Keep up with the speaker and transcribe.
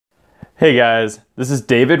Hey guys, this is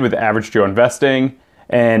David with Average Joe Investing,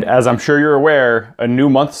 and as I'm sure you're aware, a new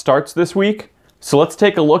month starts this week. So let's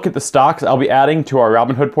take a look at the stocks I'll be adding to our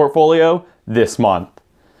Robinhood portfolio this month.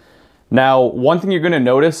 Now, one thing you're going to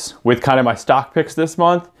notice with kind of my stock picks this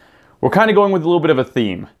month, we're kind of going with a little bit of a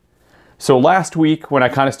theme. So last week when I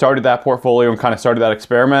kind of started that portfolio and kind of started that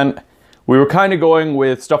experiment, we were kind of going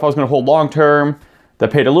with stuff I was going to hold long term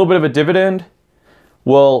that paid a little bit of a dividend.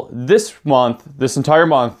 Well, this month, this entire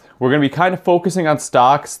month, we're going to be kind of focusing on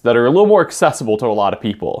stocks that are a little more accessible to a lot of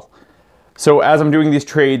people. So as I'm doing these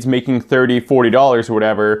trades, making $30, $40 or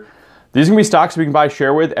whatever, these are going to be stocks we can buy a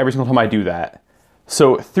share with every single time I do that.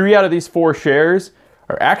 So 3 out of these 4 shares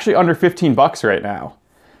are actually under 15 bucks right now.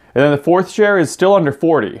 And then the 4th share is still under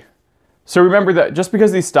 40. So remember that just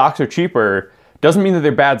because these stocks are cheaper doesn't mean that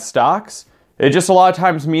they're bad stocks. It just a lot of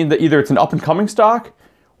times means that either it's an up and coming stock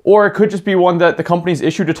or it could just be one that the company's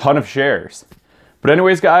issued a ton of shares. But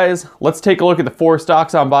anyways, guys, let's take a look at the 4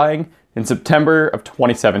 stocks I'm buying in September of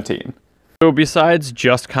 2017. So besides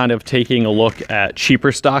just kind of taking a look at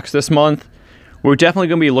cheaper stocks this month, we're definitely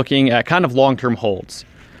going to be looking at kind of long-term holds.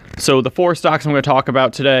 So the 4 stocks I'm going to talk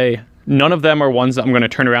about today, none of them are ones that I'm going to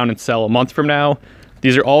turn around and sell a month from now.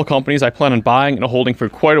 These are all companies I plan on buying and holding for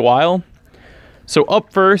quite a while. So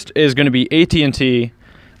up first is going to be AT&T.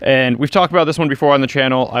 And we've talked about this one before on the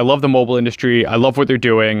channel. I love the mobile industry. I love what they're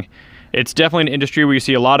doing. It's definitely an industry where you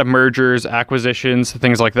see a lot of mergers, acquisitions,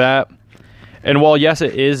 things like that. And while yes,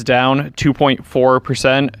 it is down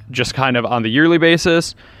 2.4% just kind of on the yearly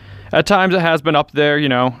basis, at times it has been up there,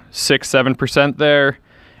 6-7% there.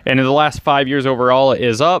 And in the last 5 years overall, it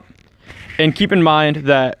is up. And keep in mind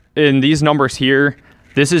that in these numbers here,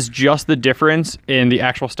 this is just the difference in the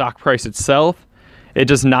actual stock price itself. It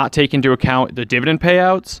does not take into account the dividend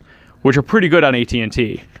payouts, which are pretty good on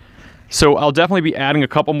AT&T. So I'll definitely be adding a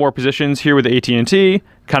couple more positions here with AT&T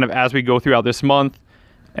kind of as we go throughout this month.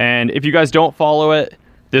 And if you guys don't follow it,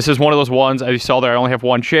 this is one of those ones, as you saw there, I only have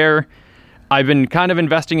 1 share. I've been kind of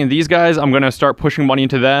investing in these guys. I'm going to start pushing money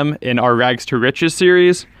into them in our Rags to Riches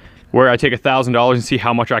series, where I take $1,000 and see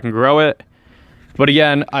how much I can grow it. But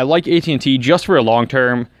again, I like AT&T just for a long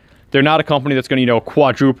term. They're not a company that's going to,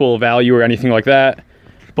 quadruple value or anything like that.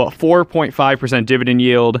 But 4.5% dividend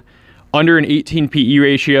yield, under an 18 PE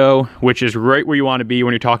ratio, which is right where you want to be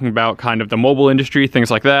when you're talking about kind of the mobile industry,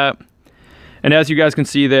 things like that. And as you guys can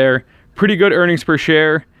see there, pretty good earnings per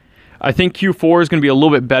share. I think Q4 is going to be a little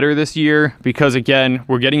bit better this year because, again,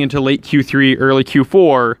 we're getting into late Q3, early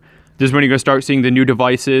Q4. This is when you're going to start seeing the new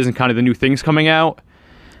devices and kind of the new things coming out.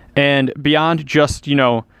 And beyond just,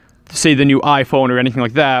 say the new iPhone or anything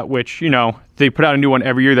like that, which, they put out a new one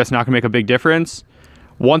every year, that's not going to make a big difference.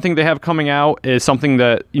 One thing they have coming out is something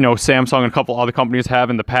that, Samsung and a couple other companies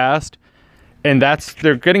have in the past. And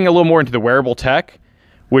they're getting a little more into the wearable tech,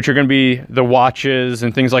 which are going to be the watches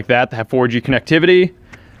and things like that have 4G connectivity.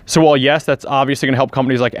 So while yes, that's obviously going to help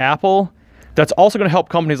companies like Apple, that's also going to help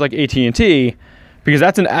companies like AT&T because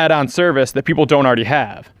that's an add-on service that people don't already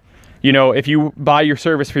have. If you buy your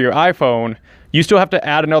service for your iPhone, you still have to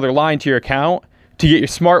add another line to your account to get your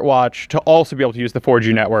smartwatch to also be able to use the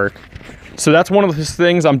 4G network. So that's one of those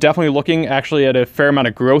things I'm definitely looking actually at a fair amount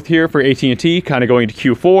of growth here for AT&T, kind of going into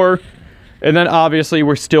Q4. And then obviously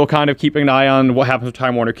we're still kind of keeping an eye on what happens with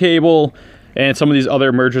Time Warner Cable and some of these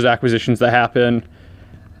other mergers, acquisitions that happen.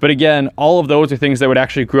 But again, all of those are things that would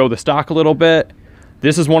actually grow the stock a little bit.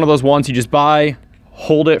 This is one of those ones you just buy,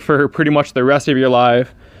 hold it for pretty much the rest of your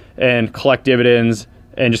life and collect dividends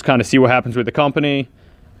and just kind of see what happens with the company.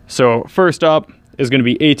 So first up is going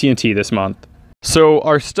to be AT&T this month. So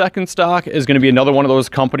our second stock is going to be another one of those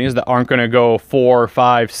companies that aren't going to go 4,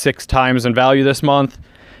 5, 6 times in value this month.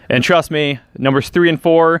 And trust me, numbers 3 and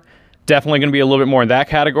 4, definitely going to be a little bit more in that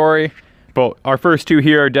category. But our first 2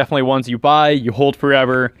 here are definitely ones you buy, you hold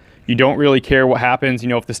forever. You don't really care what happens,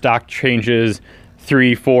 if the stock changes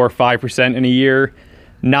 3, 4, 5% in a year.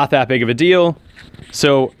 Not that big of a deal.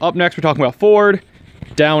 So up next, we're talking about Ford,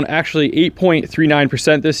 down actually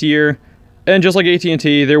 8.39% this year. And just like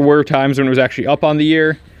AT&T, there were times when it was actually up on the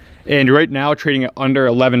year. And right now, trading at under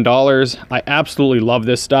 $11. I absolutely love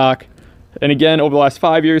this stock. And again, over the last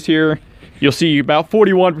 5 years here, you'll see about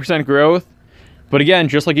 41% growth. But again,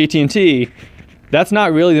 just like AT&T, that's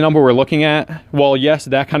not really the number we're looking at. While yes,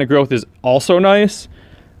 that kind of growth is also nice,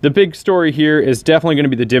 the big story here is definitely going to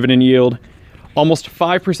be the dividend yield. Almost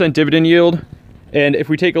 5% dividend yield. And if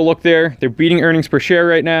we take a look there, they're beating earnings per share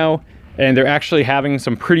right now. And they're actually having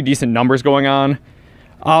some pretty decent numbers going on.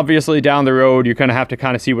 Obviously, down the road, you're going to have to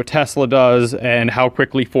kind of see what Tesla does and how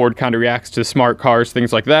quickly Ford kind of reacts to smart cars,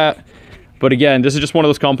 things like that. But again, this is just one of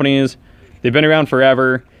those companies. They've been around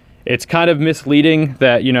forever. It's kind of misleading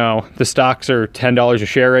that, you know, the stocks are $10 a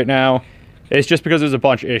share right now. It's just because there's a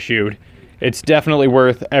bunch issued. It's definitely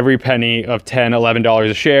worth every penny of $10, $11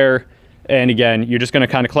 a share. And again, you're just going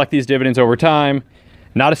to kind of collect these dividends over time.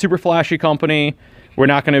 Not a super flashy company. We're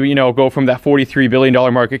not going to, you know, go from that $43 billion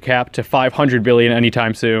market cap to $500 billion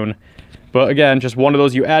anytime soon. But again, just one of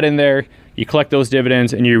those you add in there, you collect those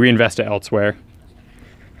dividends, and you reinvest it elsewhere.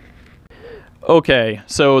 Okay,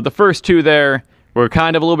 so the first two there were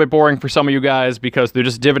kind of a little bit boring for some of you guys because they're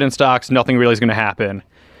just dividend stocks. Nothing really is going to happen.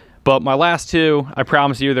 But my last two, I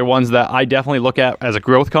promise you, they're ones that I definitely look at as a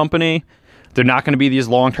growth company. They're not going to be these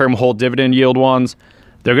long-term hold dividend yield ones.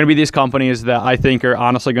 They're going to be these companies that I think are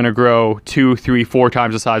honestly going to grow 2, 3, 4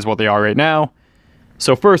 times the size of what they are right now.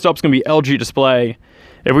 So first up is going to be LG Display.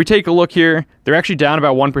 If we take a look here, they're actually down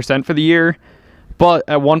about 1% for the year. But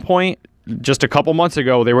at one point, just a couple months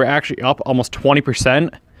ago, they were actually up almost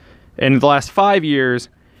 20%. In the last 5 years,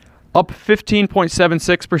 up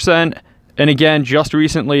 15.76%. And again, just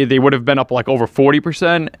recently, they would have been up like over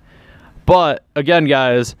 40%. But again,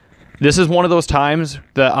 guys, this is one of those times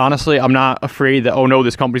that honestly, I'm not afraid that, oh no,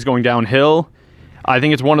 this company's going downhill. I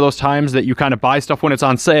think it's one of those times that you kind of buy stuff when it's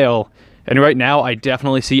on sale. And right now, I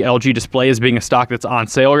definitely see LG Display as being a stock that's on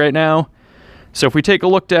sale right now. So if we take a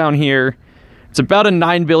look down here, it's about a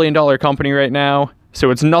 $9 billion company right now. So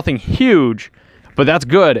it's nothing huge, but that's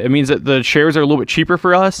good. It means that the shares are a little bit cheaper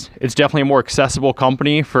for us. It's definitely a more accessible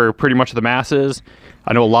company for pretty much the masses.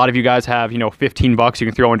 I know a lot of you guys have, you know, 15 bucks you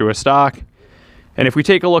can throw into a stock. And if we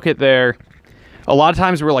take a look at there, a lot of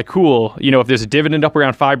times we're like, cool, you know, if there's a dividend up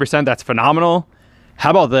around 5%, that's phenomenal. How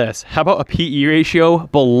about this? How about a PE ratio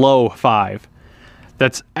below 5?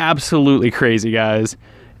 That's absolutely crazy, guys.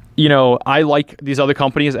 You know, I like these other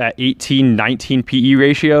companies at 18, 19 PE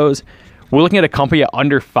ratios. We're looking at a company at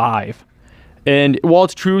under 5. And while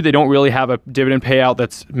it's true they don't really have a dividend payout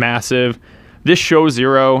that's massive, this shows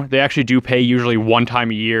zero. They actually do pay usually one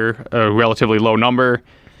time a year, a relatively low number.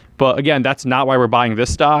 But again, that's not why we're buying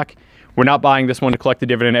this stock. We're not buying this one to collect the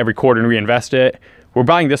dividend every quarter and reinvest it. We're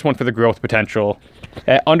buying this one for the growth potential.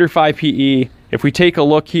 At under 5 PE, if we take a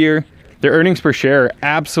look here, their earnings per share are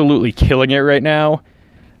absolutely killing it right now.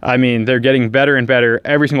 I mean, they're getting better and better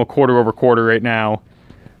every single quarter over quarter right now.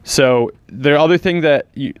 So the other thing that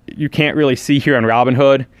you can't really see here on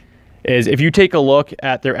Robinhood is if you take a look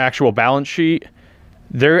at their actual balance sheet,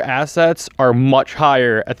 their assets are much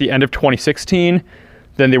higher at the end of 2016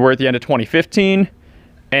 than they were at the end of 2015.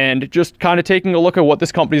 And just kind of taking a look at what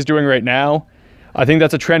this company is doing right now, I think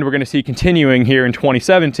that's a trend we're going to see continuing here in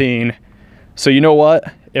 2017. So you know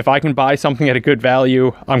what? If I can buy something at a good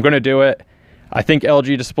value, I'm going to do it. I think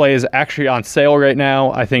LG Display is actually on sale right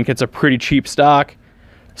now. I think it's a pretty cheap stock.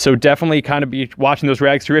 So definitely kind of be watching those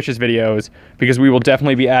Rags to Riches videos because we will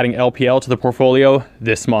definitely be adding LPL to the portfolio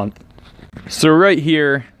this month. So right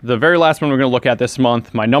here, the very last one we're going to look at this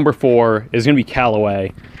month, my number 4, is going to be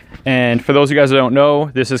Callaway. And for those of you guys that don't know,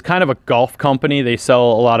 this is kind of a golf company. They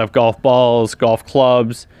sell a lot of golf balls, golf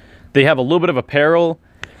clubs. They have a little bit of apparel,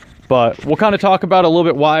 but we'll kind of talk about a little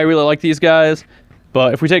bit why I really like these guys.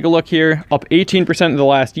 But if we take a look here, up 18% in the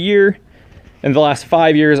last year. In the last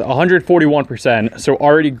 5 years, 141%. So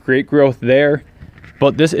already great growth there.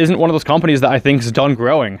 But this isn't one of those companies that I think is done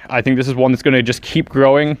growing. I think this is one that's going to just keep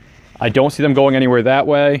growing. I don't see them going anywhere that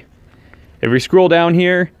way. If we scroll down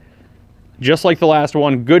here, just like the last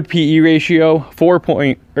one, good PE ratio,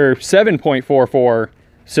 7.44.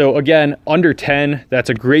 So again, under 10, that's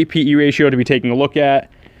a great PE ratio to be taking a look at.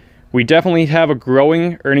 We definitely have a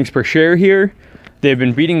growing earnings per share here. They've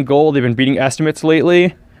been beating goal, they've been beating estimates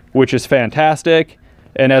lately, which is fantastic.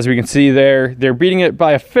 And as we can see there, they're beating it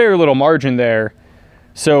by a fair little margin there.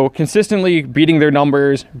 So consistently beating their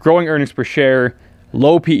numbers, growing earnings per share,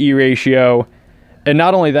 low PE ratio. And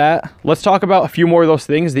not only that, let's talk about a few more of those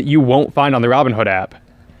things that you won't find on the Robinhood app.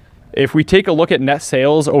 If we take a look at net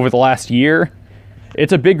sales over the last year,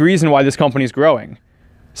 it's a big reason why this company is growing.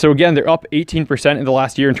 So again, they're up 18% in the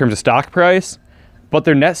last year in terms of stock price, but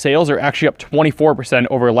their net sales are actually up 24%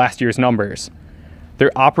 over last year's numbers.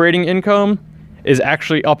 Their operating income is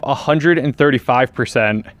actually up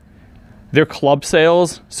 135%. Their club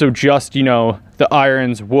sales, so just, you know, the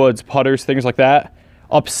irons, woods, putters, things like that,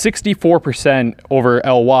 up 64% over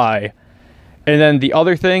LY. And then the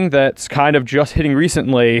other thing that's kind of just hitting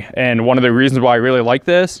recently, and one of the reasons why I really like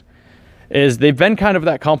this, is they've been kind of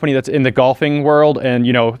that company that's in the golfing world and,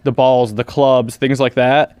 you know, the balls, the clubs, things like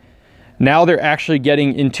that. Now they're actually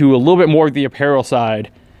getting into a little bit more of the apparel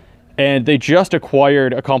side. And they just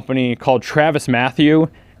acquired a company called Travis Matthew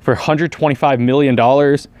for $125 million.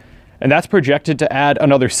 And that's projected to add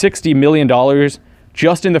another $60 million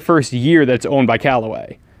just in the first year that's owned by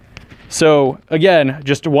Callaway. So again,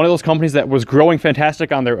 just one of those companies that was growing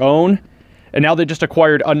fantastic on their own, and now they just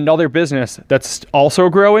acquired another business that's also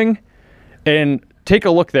growing. And take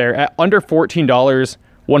a look there at under $14,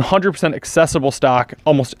 100% accessible stock.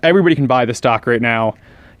 Almost everybody can buy the stock right now.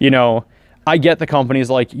 You know, I get the companies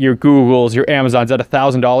like your Googles, your Amazons at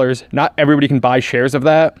 $1,000. Not everybody can buy shares of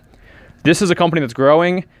that. This is a company that's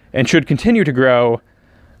growing and should continue to grow,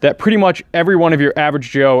 that pretty much every one of your average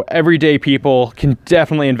Joe, everyday people can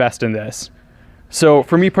definitely invest in this. So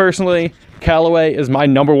for me personally, Callaway is my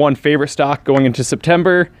 #1 favorite stock going into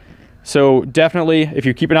September. So definitely, if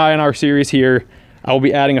you keep an eye on our series here, I will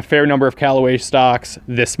be adding a fair number of Callaway stocks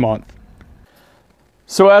this month.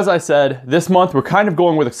 So as I said, this month we're kind of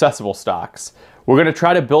going with accessible stocks. We're going to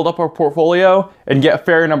try to build up our portfolio and get a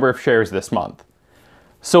fair number of shares this month.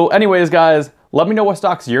 So anyways, guys, let me know what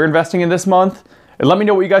stocks you're investing in this month, and let me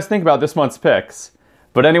know what you guys think about this month's picks.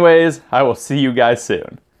 But anyways, I will see you guys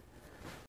soon.